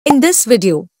In this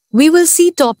video, we will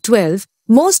see top 12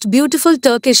 most beautiful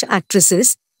Turkish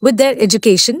actresses with their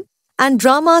education and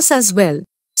dramas as well.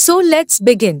 So let's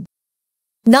begin.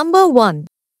 Number 1.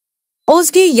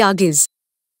 Ozge Yagiz.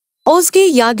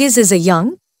 Ozge Yagiz is a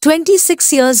young,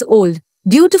 26 years old,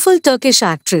 beautiful Turkish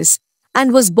actress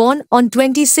and was born on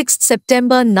 26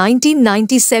 September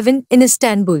 1997 in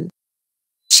Istanbul.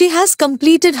 She has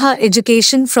completed her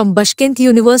education from Başkent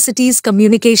University's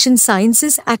Communication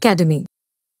Sciences Academy.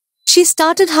 She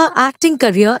started her acting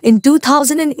career in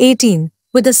 2018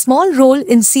 with a small role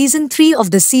in season 3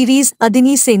 of the series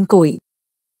Adini Sen Koi.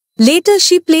 Later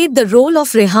she played the role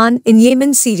of Rehan in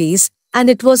Yemen series and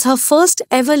it was her first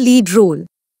ever lead role.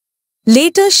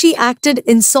 Later she acted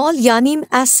in Sol Yanim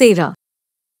as Sera.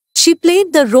 She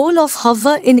played the role of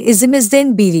Havva in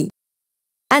İzimizden Biri.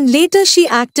 And later she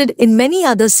acted in many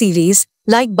other series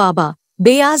like Baba,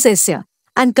 Beyaz Esya,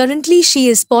 and currently she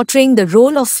is portraying the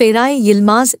role of Feray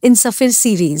Yilmaz in Safir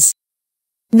series.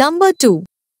 Number 2.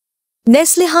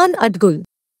 Neslihan Atagul.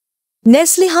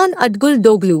 Neslihan Atagul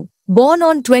Doglu, born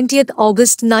on 20th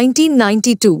August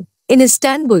 1992 in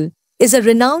Istanbul, is a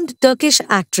renowned Turkish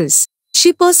actress.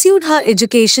 She pursued her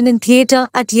education in theatre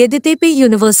at Yeditepe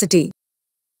University.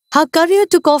 Her career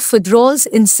took off with roles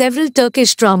in several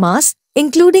Turkish dramas,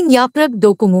 including Yaprak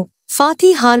Dokumu,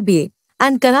 Fatih Harbiye,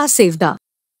 and Kara Sevda.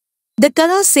 The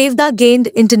Kara Sevda gained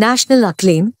international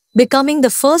acclaim, becoming the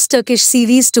first Turkish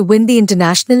series to win the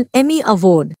International Emmy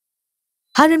Award.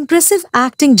 Her impressive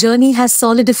acting journey has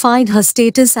solidified her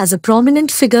status as a prominent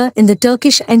figure in the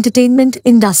Turkish entertainment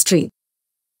industry.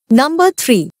 Number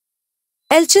 3.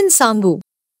 Elcin Sangu.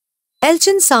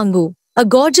 Elcin Sangu, a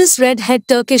gorgeous red-haired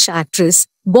Turkish actress,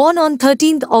 born on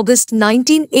 13th August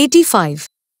 1985.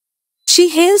 She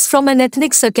hails from an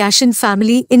ethnic Circassian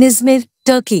family in Izmir,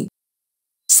 Turkey.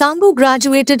 Sangu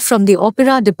graduated from the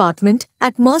opera department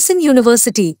at Mersin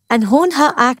University and honed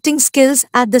her acting skills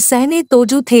at the Sahne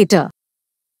Toju Theatre.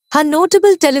 Her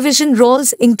notable television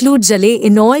roles include Jale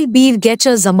Inoy Bir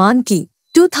Geçer Zaman Ki,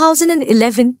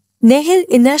 2011, Nehir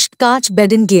in Aşk Kaç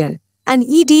Beden Giyer, and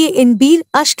Eda in Bir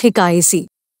Aşk Hikayesi.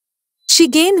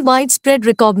 She gained widespread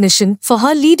recognition for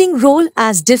her leading role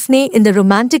as Difne in the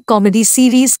romantic comedy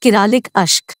series Kiralik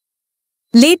Aşk.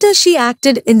 Later she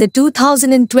acted in the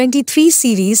 2023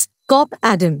 series Cop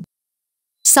Adam.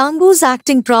 Sangu's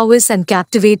acting prowess and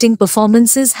captivating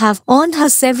performances have earned her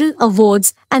several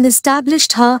awards and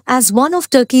established her as one of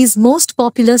Turkey's most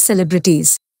popular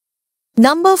celebrities.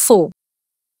 Number 4.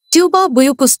 Tuba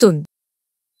Büyüküstün.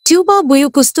 Tuba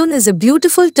Büyüküstün is a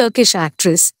beautiful Turkish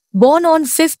actress, born on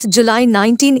 5th July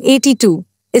 1982,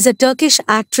 is a Turkish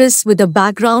actress with a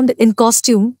background in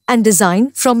costume and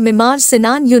design from Mimar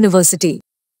Sinan University.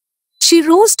 She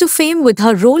rose to fame with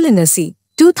her role in Asi,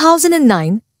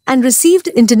 2009, and received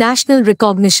international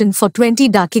recognition for 20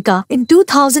 Dakika in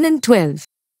 2012.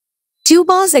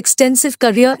 Tuba's extensive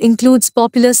career includes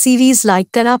popular series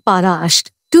like Kara Para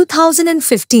Aşk,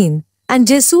 2015, and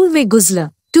Cesur ve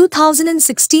Güzel,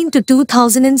 2016 to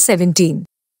 2017.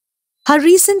 Her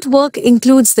recent work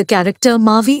includes the character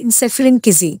Mavi in Seferin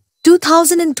Kizi,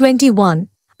 2021,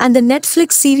 and the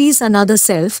Netflix series Another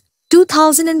Self,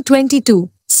 2022,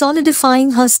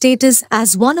 solidifying her status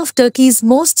as one of Turkey's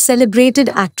most celebrated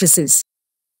actresses.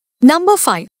 Number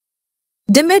 5.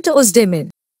 Demet Özdemir.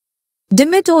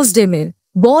 Demet Özdemir,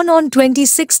 born on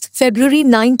 26 February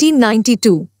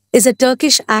 1992, is a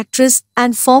Turkish actress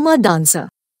and former dancer.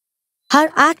 Her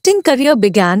acting career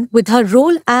began with her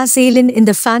role as Aylin in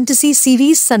the fantasy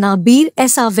series Sana Bir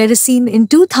Esa Verisim in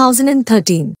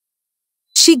 2013.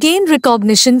 She gained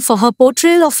recognition for her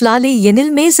portrayal of Lale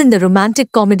Yenilmez in the romantic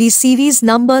comedy series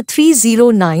number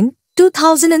 309,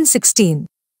 2016.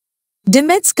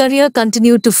 Demet's career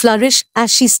continued to flourish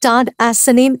as she starred as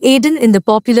Sanem Aydin in the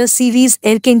popular series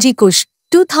Erkenci Kuş,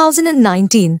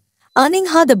 2019, earning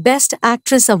her the Best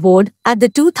Actress Award at the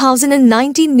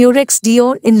 2019 Murex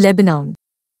Dior in Lebanon.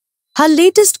 Her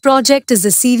latest project is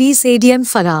the series ADM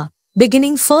Farah,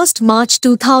 beginning 1st March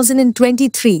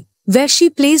 2023, where she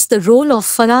plays the role of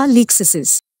Farah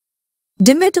Lexis.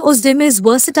 Demet Özdemir's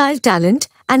versatile talent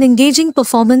and engaging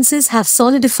performances have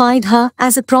solidified her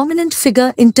as a prominent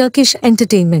figure in Turkish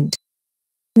entertainment.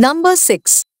 Number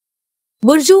 6.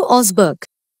 Burcu Özberk.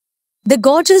 The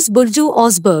gorgeous Burcu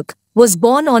Özberk was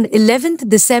born on 11th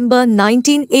December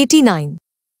 1989.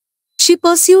 She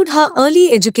pursued her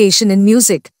early education in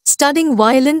music, studying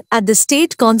violin at the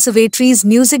State Conservatory's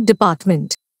music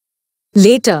department.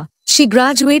 Later, she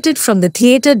graduated from the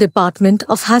theatre department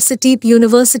of Hacettepe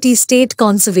University State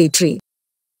Conservatory.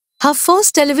 Her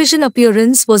first television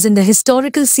appearance was in the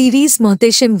historical series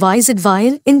Muhteşem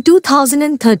Yüzyıl in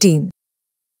 2013.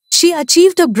 She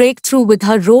achieved a breakthrough with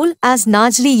her role as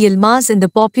Najli Yilmaz in the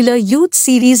popular youth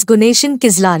series Guneshan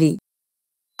Kizlari.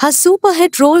 Her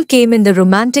super-hit role came in the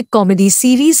romantic comedy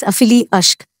series Afili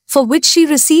Ashk, for which she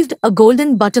received a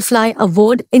Golden Butterfly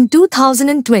Award in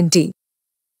 2020.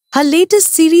 Her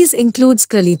latest series includes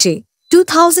Kraliche,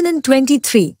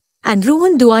 2023, and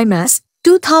Ruhun Duaymas,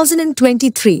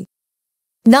 2023.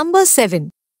 Number 7.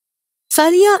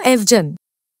 Fariha Evgen.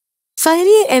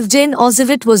 Fariha Evgen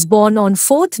Ozevit was born on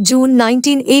 4th June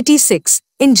 1986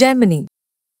 in Germany.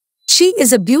 She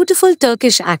is a beautiful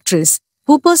Turkish actress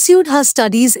who pursued her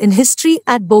studies in history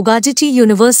at Boğaziçi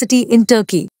University in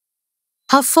Turkey.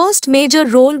 Her first major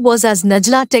role was as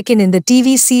Najla Tekin in the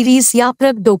TV series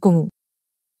Yaprak Dokumu.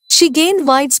 She gained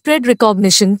widespread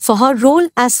recognition for her role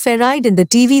as Feride in the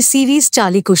TV series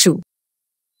Charlie Kushu.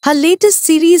 Her latest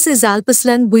series is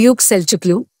Alpaslan Buyuk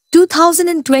Selçuklu,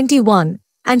 2021,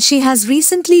 and she has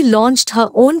recently launched her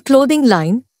own clothing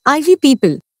line, Ivy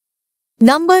People.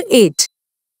 Number 8.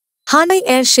 Hande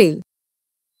Erçel.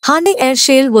 Hande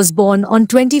Erçel was born on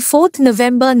 24th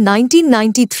November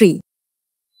 1993.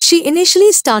 She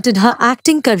initially started her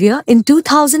acting career in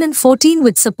 2014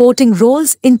 with supporting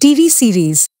roles in TV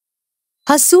series.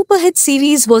 Her super-hit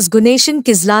series was Guneshan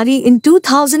Kizlari in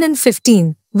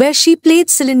 2015, where she played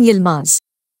Selin Yilmaz.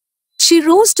 She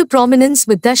rose to prominence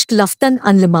with Dashk Laftan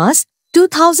Anlamaz,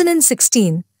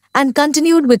 2016, and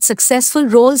continued with successful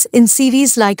roles in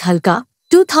series like Halka,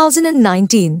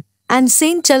 2019, and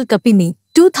Saint Chal Kapini,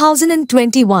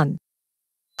 2021.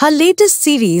 Her latest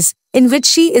series, in which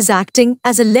she is acting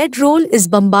as a lead role, is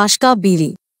Bambashka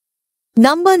Biri.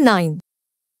 Number 9.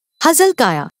 Hazal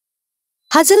Kaya.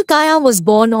 Hazal Kaya was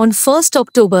born on 1st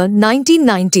October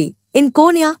 1990 in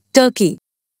Konya, Turkey.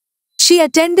 She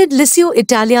attended Liceo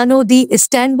Italiano di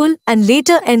Istanbul and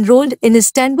later enrolled in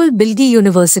Istanbul Bilgi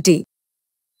University.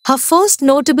 Her first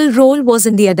notable role was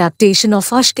in the adaptation of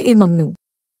Aşk-ı Mamnu.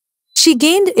 She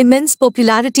gained immense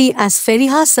popularity as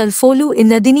Feriha Sarfolu in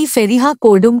Nadini Feriha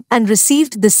Kordum and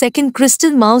received the second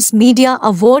Crystal Mouse Media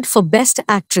Award for Best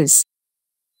Actress.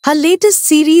 Her latest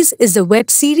series is the web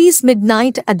series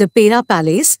Midnight at the Pera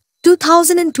Palace,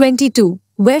 2022,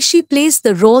 where she plays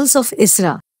the roles of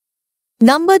Isra.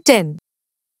 Number 10.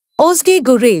 Ozge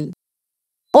Gurel.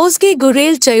 Ozge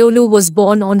Gurel Çayolu was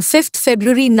born on 5th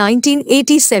February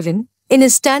 1987 in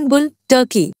Istanbul,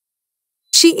 Turkey.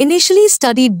 She initially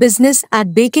studied business at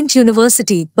Beykent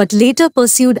University but later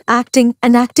pursued acting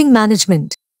and acting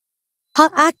management. Her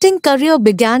acting career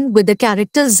began with the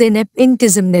character Zeynep in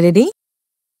Kızım Nerede.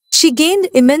 She gained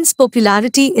immense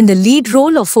popularity in the lead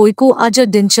role of Oyku Aca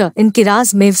Dinçer in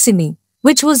Kiraz Mevsimi,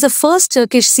 which was the first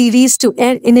Turkish series to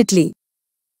air in Italy.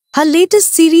 Her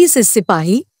latest series is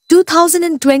Sipahi,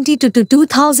 2022 to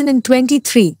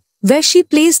 2023, where she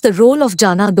plays the role of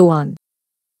Jana Doğan.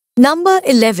 Number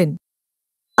 11.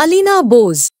 Alina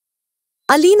Boz.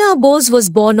 Alina Boz was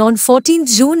born on 14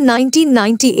 June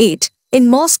 1998 in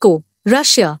Moscow,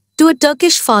 Russia, to a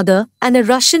Turkish father and a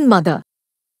Russian mother.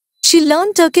 She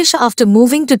learned Turkish after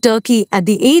moving to Turkey at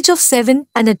the age of 7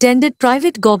 and attended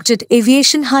private Gökçet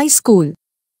Aviation High School.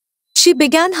 She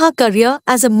began her career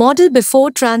as a model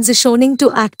before transitioning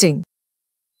to acting.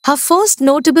 Her first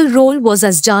notable role was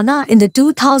as Jana in the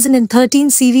 2013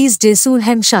 series Cesur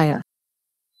Hemşire.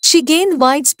 She gained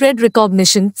widespread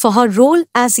recognition for her role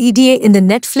as Eda in the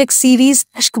Netflix series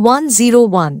Aşk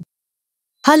 101.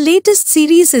 Her latest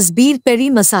series is Bir Peri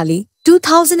Masali,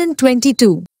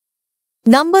 2022.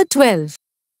 Number 12.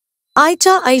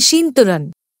 Ayça Ayşin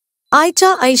Turan.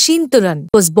 Ayça Ayşin Turan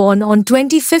was born on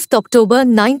 25th October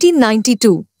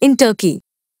 1992 in Turkey.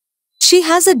 She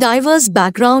has a diverse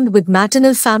background with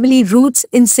maternal family roots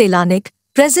in Selanik,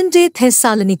 present-day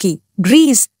Thessaloniki,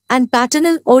 Greece, and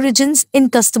paternal origins in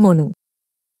Kastamonu.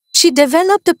 She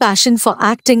developed a passion for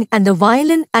acting and the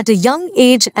violin at a young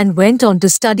age and went on to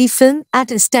study film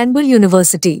at Istanbul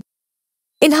University.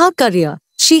 In her career,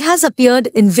 she has appeared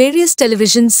in various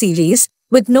television series,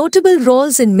 with notable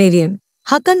roles in Meryem,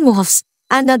 Hakan Muhafs,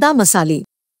 and Ada Masali.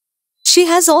 She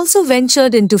has also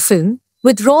ventured into film,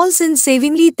 with roles in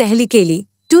Sevimli Tehlikeli,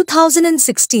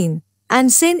 2016,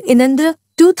 and Sen Inandra,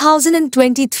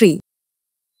 2023.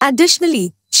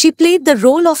 Additionally, she played the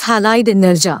role of Halide in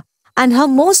Nirja, and her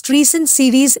most recent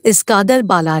series is Kadar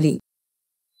Balari.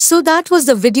 So that was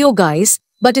the video, guys,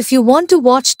 but if you want to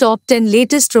watch top 10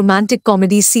 latest romantic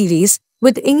comedy series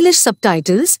with English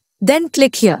subtitles, then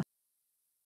click here.